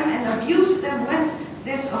discriminate them and abuse them with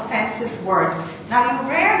this offensive word. Now, you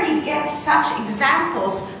rarely get such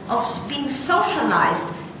examples of being socialized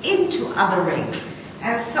into othering.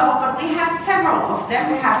 And so, but we had several of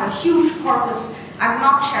them. We have a huge corpus. I'm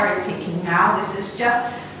not cherry picking now. This is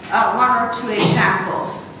just one or two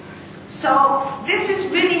examples. So this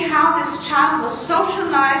is really how this child was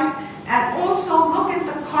socialized, and also look at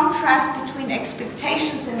the contrast between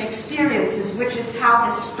expectations and experiences, which is how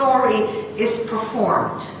this story is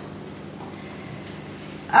performed.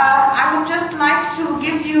 I would just like to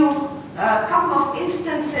give you a couple of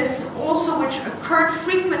instances also which occurred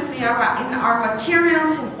frequently in our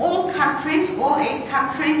materials in all countries, all 8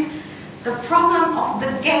 countries. The problem of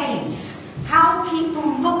the gaze, how people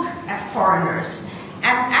look at foreigners,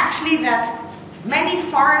 and actually that many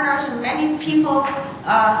foreigners and many people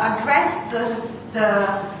address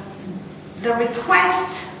the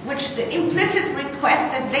request, which the implicit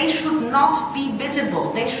request that they should not be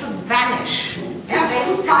visible, they should vanish. And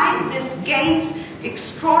they find this gaze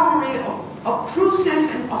extraordinarily obtrusive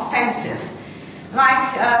and offensive.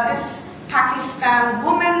 Like this Pakistan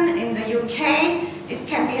woman in the UK, it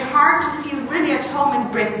can be hard to feel really at home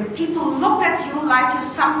in Britain. People look at you like you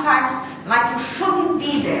sometimes, like you shouldn't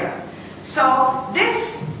be there. So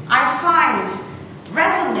this, I find,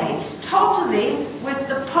 resonates totally with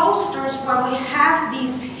the posters where we have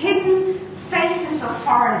these hidden faces of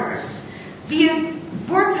foreigners, be it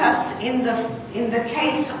burqas in the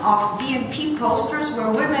case of BNP posters where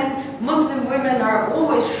women, Muslim women, are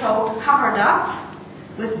always shown covered up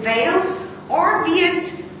with veils, or be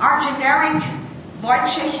it our generic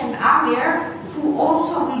Wojciech and Amir, who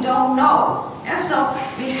also we don't know. And so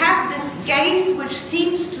we have this gaze which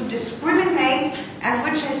seems to discriminate and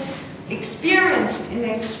which is experienced in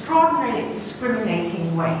extraordinarily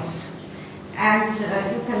discriminating ways. And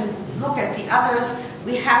you can look at the others.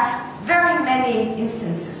 We have very many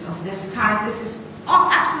instances of this kind. This is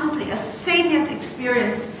absolutely a salient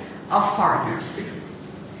experience of foreigners.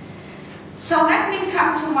 So let me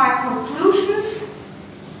come to my conclusions.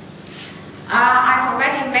 I've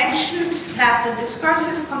already mentioned that the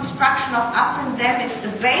discursive construction of us and them is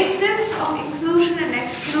the basis of inclusion and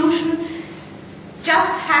exclusion.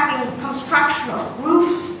 Just having construction of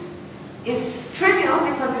groups is trivial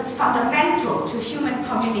because it's fundamental to human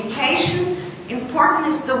communication. Important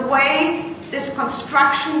is the way this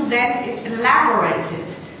construction then is elaborated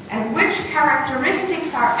and which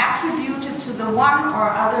characteristics are attributed to the one or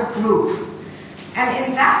other group. And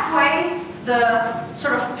in that way, the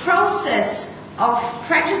sort of process of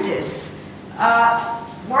prejudice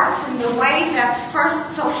works in the way that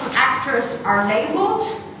first social actors are labeled,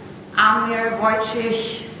 Amir,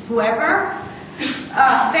 Wojciech, whoever.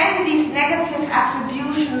 Then these negative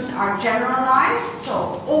attributions are generalized,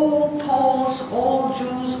 so all Poles, all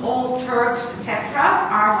Jews, all Turks, etc.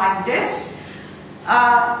 are like this.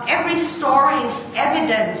 Every story is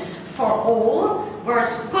evidence for all,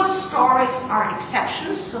 whereas good stories are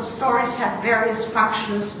exceptions, so stories have various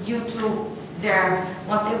functions due to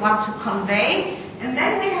what they want to convey. And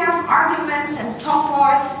then we have arguments and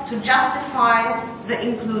topoi to justify the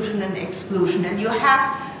inclusion and exclusion. And you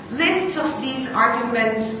have lists of these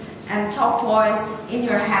arguments and topoi in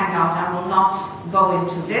your handout. I will not go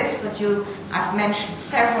into this, but I've mentioned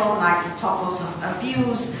several, like the topos of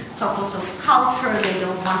abuse, topos of culture, they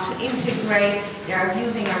don't want to integrate, they're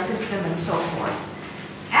abusing our system, and so forth.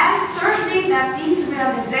 And thirdly, that these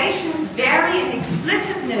realizations vary in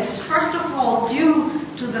explicitness, first of all, due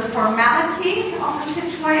to the formality of the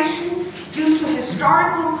situation, due to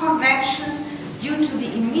historical conventions, due to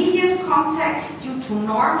the immediate context, due to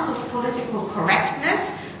norms of political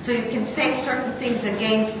correctness. So you can say certain things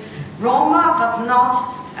against Roma, but not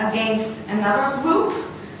against another group.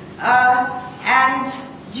 And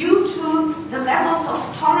due to the levels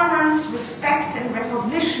of tolerance, respect, and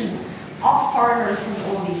recognition of foreigners in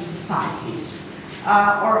all these societies,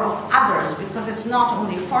 or of others, because it's not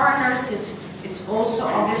only foreigners, it's also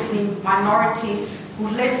obviously minorities who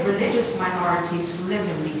live, religious minorities who live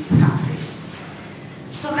in these countries.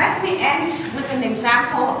 So let me end with an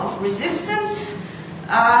example of resistance.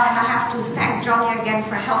 And I have to thank Johnny again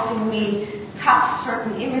for helping me cut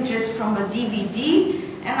certain images from a DVD.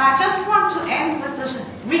 And I just want to end with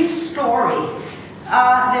a brief story.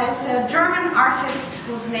 There's a German artist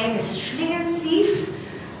whose name is Schlingensief,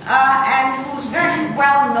 and who's very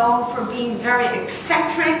well known for being very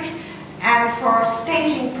eccentric and for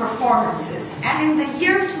staging performances. And in the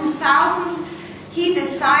year 2000, he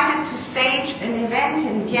decided to stage an event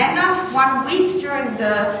in Vienna 1 week during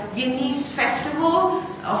the Viennese Festival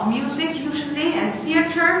of Music, usually, and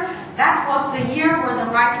theater. That was the year where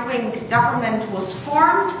the right-wing government was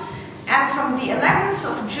formed. And from the 11th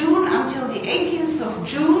of June until the 18th of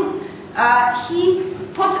June, he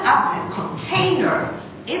put up a container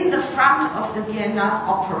in the front of the Vienna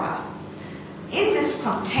Opera. In this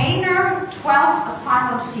container, 12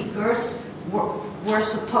 asylum seekers were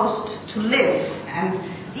supposed to live. And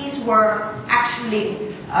these were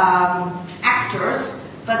actually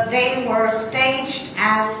actors, but they were staged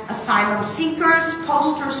as asylum seekers.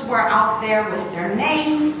 Posters were out there with their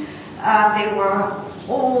names. They were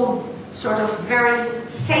all sort of very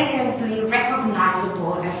saliently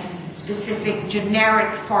recognizable as specific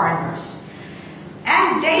generic foreigners.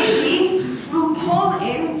 And daily, through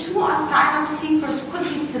call-in, 2 asylum seekers could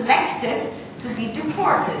be selected to be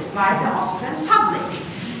deported by the Austrian public.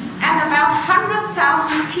 And about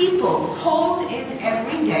 100,000 people called in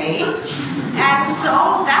every day. And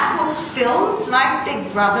so that was filmed like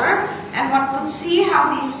Big Brother, and one could see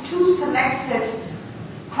how these 2 selected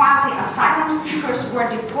quasi-asylum seekers were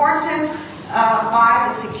deported by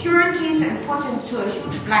the securities and put into a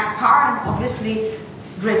huge black car and obviously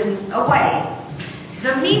driven away.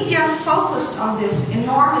 The media focused on this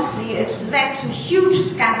enormously. It led to huge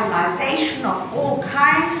scandalization of all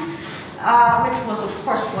kinds, which was of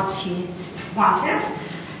course what he wanted.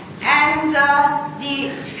 And the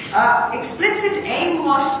explicit aim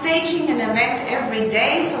was staging an event every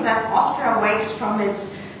day so that Austria wakes from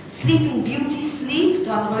its sleeping beauty sleep,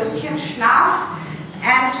 Dornröschenschlaf,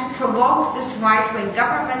 and to provoke this right-wing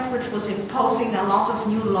government, which was imposing a lot of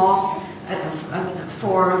new laws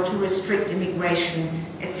to restrict immigration,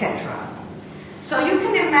 etc. So you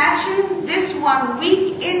can imagine this 1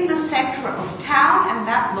 week in the center of town, and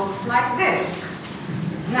that looked like this.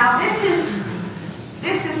 Now this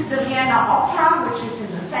is the Vienna Opera, which is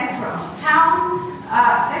in the center of town.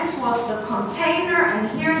 This was the container, and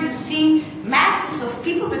here you see masses of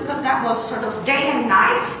people, because that was sort of day and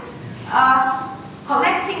night,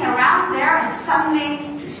 collecting around there and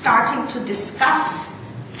suddenly starting to discuss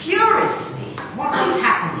furiously what was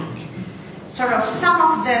happening. Sort of some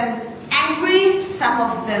of them angry, some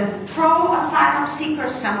of them pro-asylum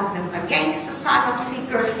seekers, some of them against asylum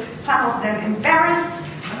seekers, some of them embarrassed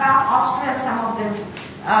about Austria, some of them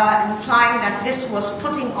implying that this was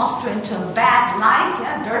putting Austria into a bad light,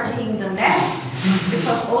 yeah, dirtying the nest,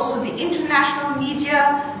 because also the international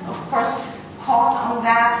media, of course, caught on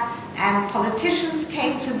that, and politicians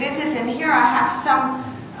came to visit. And here I have some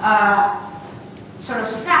sort of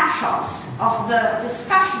snapshots of the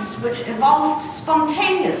discussions which evolved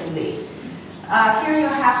spontaneously. Here you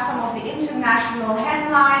have some of the international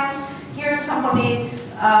headlines. Here somebody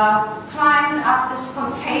climbed up this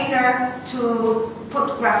container to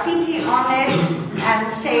put graffiti on it and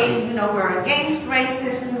say, you know, we're against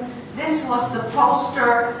racism. This was the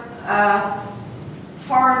poster,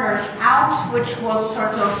 Foreigners Out, which was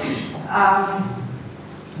sort of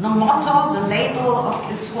the motto, the label of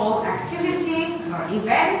this whole activity or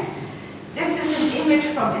event. This is an image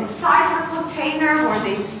from inside the container where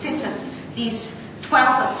they sit at these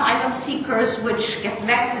 12 asylum seekers, which get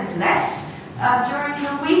less and less during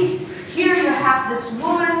the week. Here you have this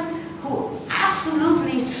woman who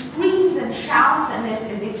absolutely screams and shouts and is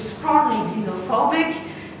extraordinarily xenophobic,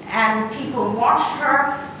 and people watch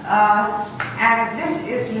her. And this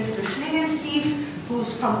is Mr. Schlingensief,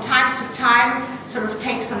 who's from time to time sort of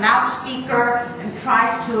takes a loudspeaker and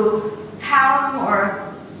tries to calm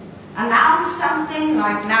or announce something,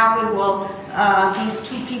 like now we will, these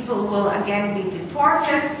 2 people will again be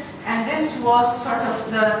deported. And this was sort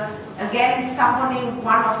of again, somebody,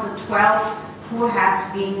 one of the 12 who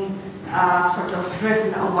has been sort of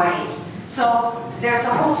driven away. So there's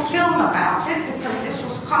a whole film about it, because this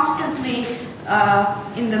was constantly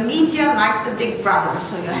in the media like the Big Brother.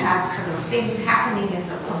 So you had sort of things happening in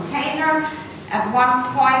the container. At one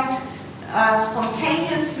point,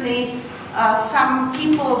 spontaneously, some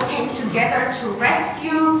people came together to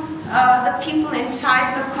rescue the people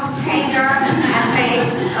inside the container, and they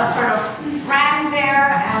sort of ran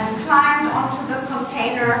there and climbed onto the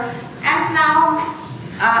container. And now,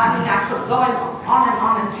 I mean, I could go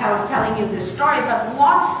on and telling you this story, but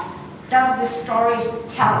what does this story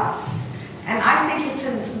tell us? And I think it's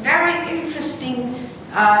a very interesting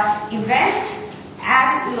event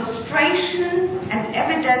as illustration and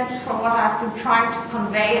evidence for what I've been trying to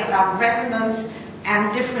convey about resonance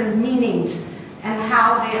and different meanings and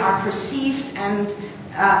how they are perceived and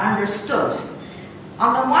understood.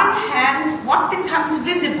 On the one hand, what becomes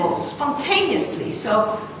visible spontaneously?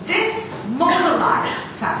 So this mobilized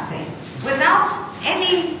something without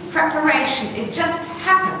any preparation. It just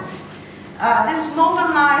happened. This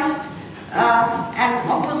mobilized an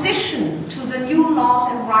opposition to the new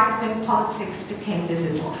laws and right-wing politics became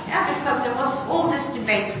visible. Yeah? Because there was all these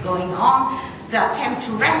debates going on, the attempt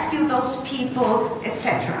to rescue those people,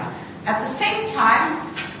 etc. At the same time,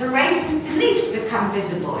 the racist beliefs become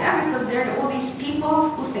visible, yeah? Because there are all these people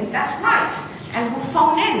who think that's right, and who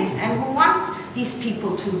phone in, and who want these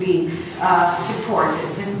people to be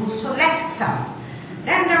deported, and who select some.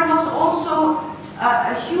 Then there was also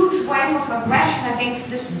a huge wave of aggression against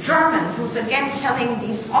this German, who's again telling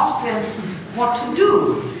these Austrians what to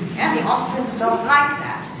do, and the Austrians don't like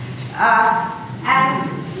that. And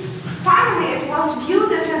finally, it was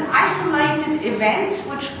viewed as an isolated event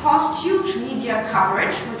which caused huge media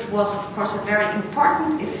coverage, which was, of course, a very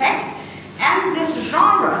important effect. And this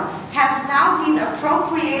genre has now been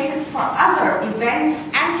appropriated for other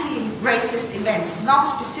events, anti-racist events, not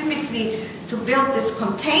specifically to build this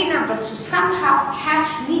container, but to somehow catch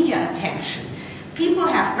media attention. People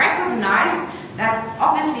have recognized that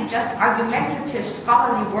obviously just argumentative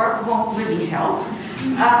scholarly work won't really help.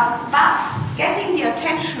 But getting the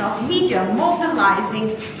attention of media,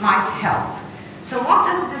 mobilizing, might help. So what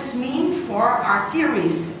does this mean for our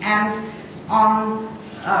theories and on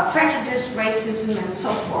prejudice, racism, and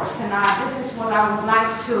so forth? And this is what I would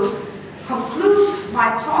like to conclude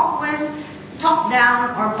my talk with, top-down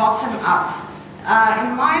or bottom-up.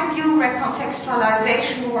 In my view,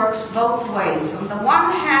 recontextualization works both ways. On the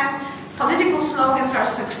one hand, political slogans are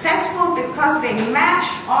successful because they match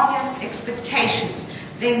audience expectations.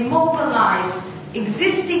 They mobilize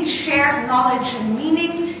existing shared knowledge and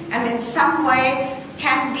meaning, and in some way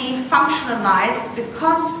can be functionalized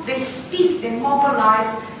because they speak, they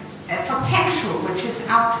mobilize a potential which is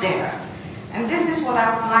out there. And this is what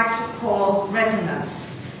I would like to call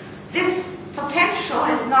resonance. This potential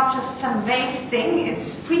is not just some vague thing,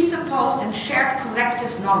 it's presupposed in shared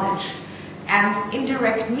collective knowledge and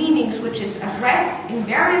indirect meanings, which is addressed in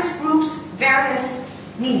various groups, various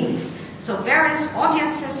meanings. So various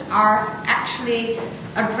audiences are actually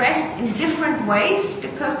addressed in different ways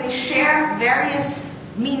because they share various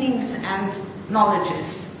meanings and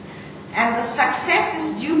knowledges. And the success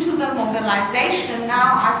is due to the mobilization, and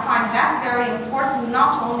now I find that very important,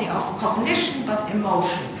 not only of cognition but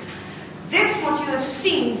emotion. This, what you have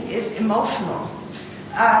seen, is emotional.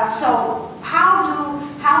 So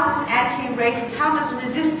how does anti-racist, how does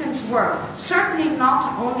resistance work? Certainly not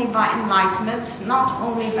only by enlightenment, not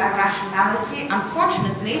only by rationality,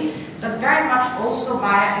 unfortunately, but very much also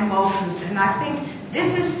by emotions. And I think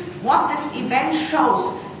this is what this event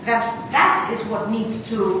shows, that is what needs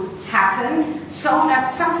to happen, so that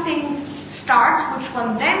something starts which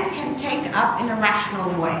one then can take up in a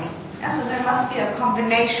rational way. Yeah, so there must be a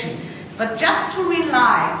combination. But just to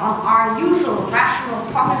rely on our usual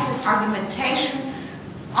rational cognitive argumentation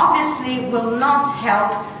obviously will not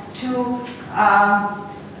help to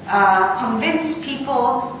convince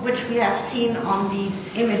people, which we have seen on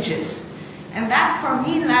these images. And that, for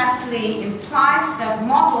me, lastly, implies that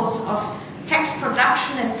models of text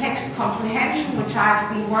production and text comprehension, which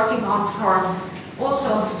I've been working on for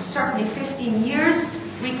also certainly 15 years,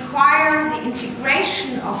 require the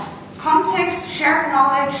integration of context, shared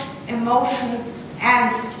knowledge, emotion,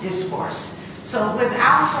 and discourse. So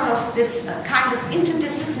without sort of this kind of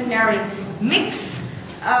interdisciplinary mix,